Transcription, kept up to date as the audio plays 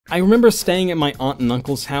I remember staying at my aunt and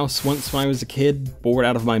uncle's house once when I was a kid, bored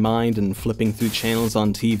out of my mind and flipping through channels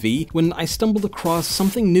on TV, when I stumbled across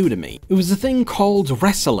something new to me. It was a thing called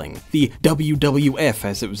wrestling, the WWF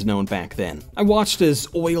as it was known back then. I watched as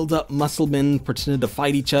oiled up muscle men pretended to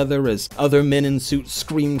fight each other as other men in suits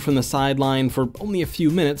screamed from the sideline for only a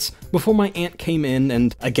few minutes before my aunt came in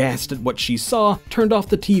and, aghast at what she saw, turned off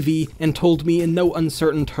the TV and told me in no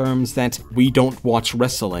uncertain terms that we don't watch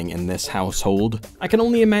wrestling in this household. I can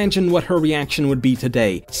only imagine what her reaction would be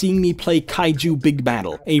today, seeing me play Kaiju Big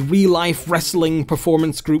Battel, a real-life wrestling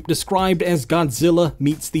performance group described as Godzilla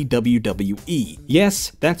meets the WWE.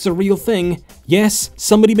 Yes, that's a real thing. Yes,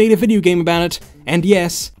 somebody made a video game about it. And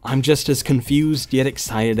yes, I'm just as confused yet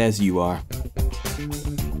excited as you are.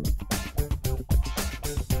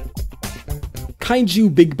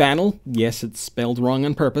 Kaiju Big Battel, yes, it's spelled wrong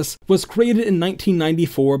on purpose, was created in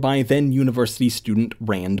 1994 by then-university student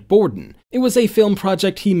Rand Borden. It was a film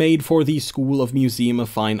project he made for the School of Museum of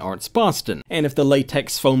Fine Arts Boston, and if the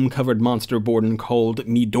latex foam-covered monster Borden called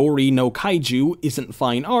Midori no Kaiju isn't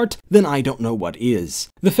fine art, then I don't know what is.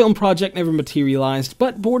 The film project never materialized,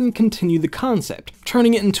 but Borden continued the concept,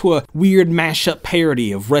 turning it into a weird mashup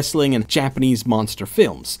parody of wrestling and Japanese monster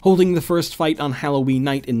films, holding the first fight on Halloween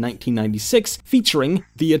night in 1996, featuring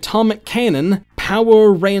the Atomic Cannon,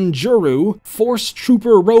 Power Ranjuru, Force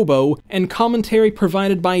Trooper Robo, and commentary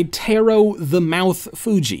provided by Taro the Mouth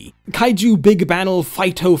Fuji. Kaiju Big Battel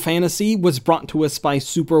Fighto Fantasy was brought to us by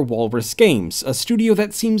Super Walrus Games, a studio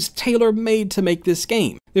that seems tailor-made to make this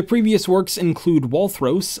game. Their previous works include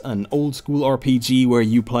Walthros, an old-school RPG where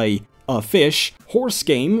you play a fish, Horse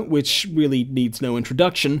Game, which really needs no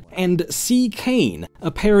introduction, and C. Kane,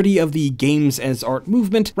 a parody of the Games as Art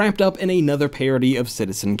movement wrapped up in another parody of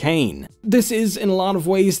Citizen Kane. This is, in a lot of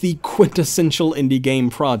ways, the quintessential indie game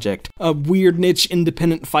project, a weird niche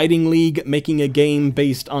independent fighting league making a game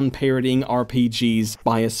based on parodying RPGs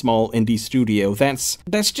by a small indie studio. That's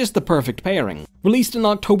just the perfect pairing. Released in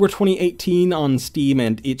October 2018 on Steam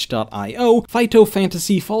and itch.io, Fighto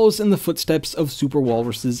Fantasy follows in the footsteps of Super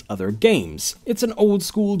Walrus's other games. It's an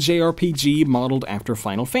old-school JRPG modeled after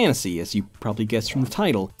Final Fantasy, as you probably guessed from the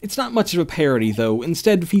title. It's not much of a parody, though,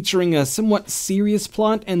 instead featuring a somewhat serious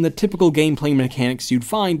plot and the typical gameplay mechanics you'd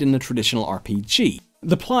find in a traditional RPG.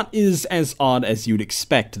 The plot is as odd as you'd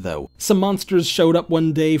expect, though. Some monsters showed up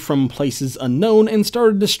one day from places unknown and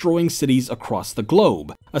started destroying cities across the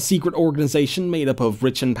globe. A secret organization made up of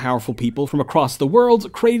rich and powerful people from across the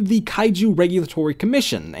world created the Kaiju Regulatory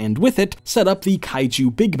Commission, and with it, set up the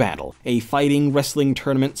Kaiju Big Battel, a fighting wrestling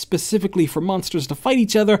tournament specifically for monsters to fight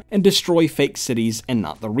each other and destroy fake cities and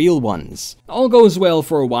not the real ones. All goes well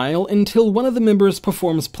for a while until one of the members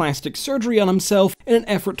performs plastic surgery on himself in an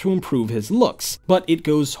effort to improve his looks, but it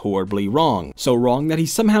goes horribly wrong. So wrong that he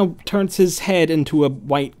somehow turns his head into a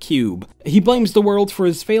white cube. He blames the world for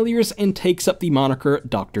his failures and takes up the moniker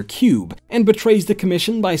Dr. Cube, and betrays the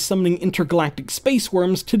commission by summoning intergalactic space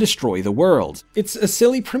worms to destroy the world. It's a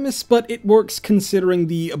silly premise, but it works considering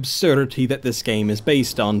the absurdity that this game is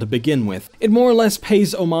based on to begin with. It more or less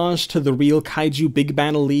pays homage to the real Kaiju Big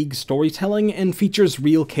Battel League storytelling and features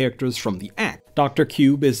real characters from the act. Dr.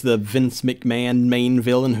 Cube is the Vince McMahon main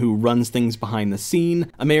villain who runs things behind the scene.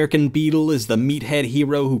 American Beetle is the meathead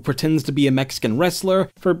hero who pretends to be a Mexican wrestler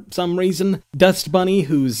for some reason. Dust Bunny,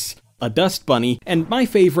 who's a dust bunny, and my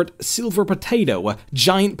favorite, Silver Potato, a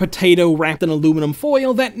giant potato wrapped in aluminum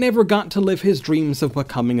foil that never got to live his dreams of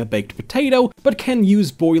becoming a baked potato, but can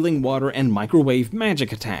use boiling water and microwave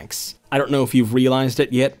magic attacks. I don't know if you've realized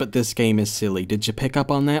it yet, but this game is silly. Did you pick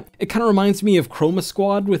up on that? It kind of reminds me of Chroma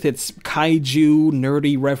Squad with its kaiju,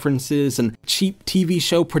 nerdy references, and cheap TV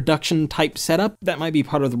show production type setup. That might be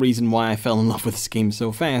part of the reason why I fell in love with this game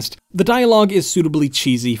so fast. The dialogue is suitably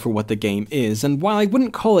cheesy for what the game is, and while I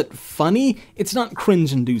wouldn't call it funny, it's not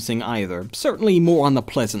cringe-inducing either, certainly more on the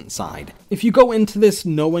pleasant side. If you go into this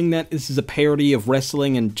knowing that this is a parody of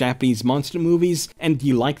wrestling and Japanese monster movies, and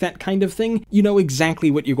you like that kind of thing, you know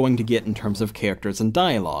exactly what you're going to get in terms of characters and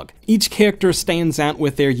dialogue. Each character stands out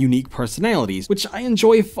with their unique personalities, which I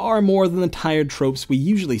enjoy far more than the tired tropes we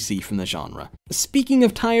usually see from the genre. Speaking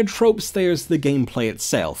of tired tropes, there's the gameplay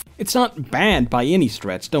itself. It's not bad by any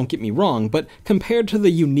stretch, don't get me wrong, but compared to the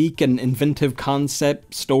unique and inventive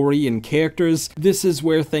concept, story, and characters, this is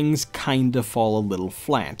where things kinda fall a little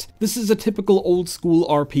flat. This is a typical old-school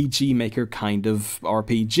RPG maker kind of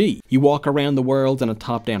RPG. You walk around the world in a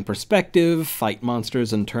top-down perspective, fight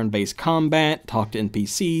monsters in turn-based combat, talk to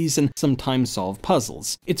NPCs, and sometimes solve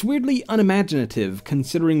puzzles. It's weirdly unimaginative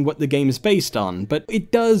considering what the game is based on, but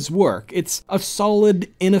it does work. It's a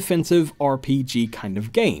solid, inoffensive RPG kind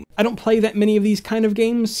of game. I don't play that many of these kind of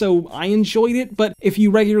games, so I enjoyed it, but if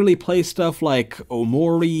you regularly play stuff like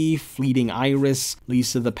Omori, Fleeting Iris,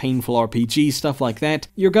 Lisa the Painful RPG, stuff like that,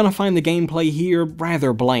 you're gonna find the gameplay here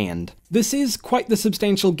rather bland. This is quite the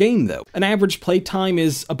substantial game though. An average playtime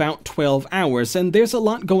is about 12 hours, and there's a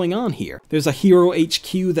lot going on here. There's a hero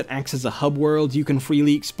HQ that acts as a hub world you can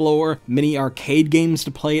freely explore, many arcade games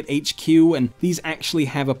to play at HQ, and these actually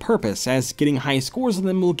have a purpose, as getting high scores on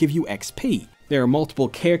them will give you XP. There are multiple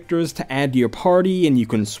characters to add to your party, and you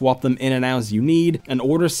can swap them in and out as you need. An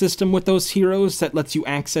order system with those heroes that lets you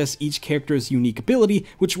access each character's unique ability,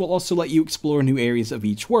 which will also let you explore new areas of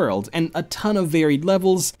each world, and a ton of varied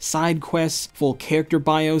levels, side quests, full character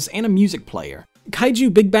bios, and a music player.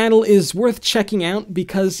 Kaiju Big Battel is worth checking out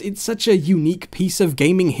because it's such a unique piece of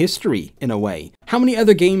gaming history, in a way. How many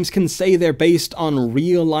other games can say they're based on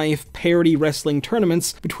real-life parody wrestling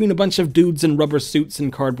tournaments between a bunch of dudes in rubber suits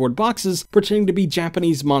and cardboard boxes pretending to be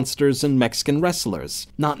Japanese monsters and Mexican wrestlers?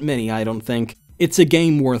 Not many, I don't think. It's a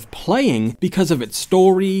game worth playing because of its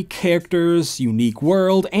story, characters, unique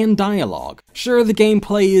world, and dialogue. Sure, the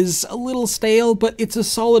gameplay is a little stale, but it's a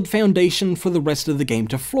solid foundation for the rest of the game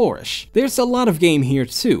to flourish. There's a lot of game here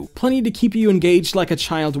too, plenty to keep you engaged like a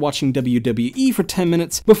child watching WWE for 10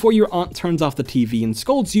 minutes before your aunt turns off the TV and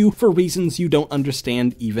scolds you for reasons you don't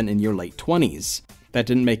understand even in your late 20s. That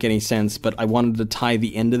didn't make any sense, but I wanted to tie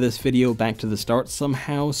the end of this video back to the start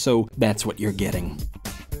somehow, so that's what you're getting.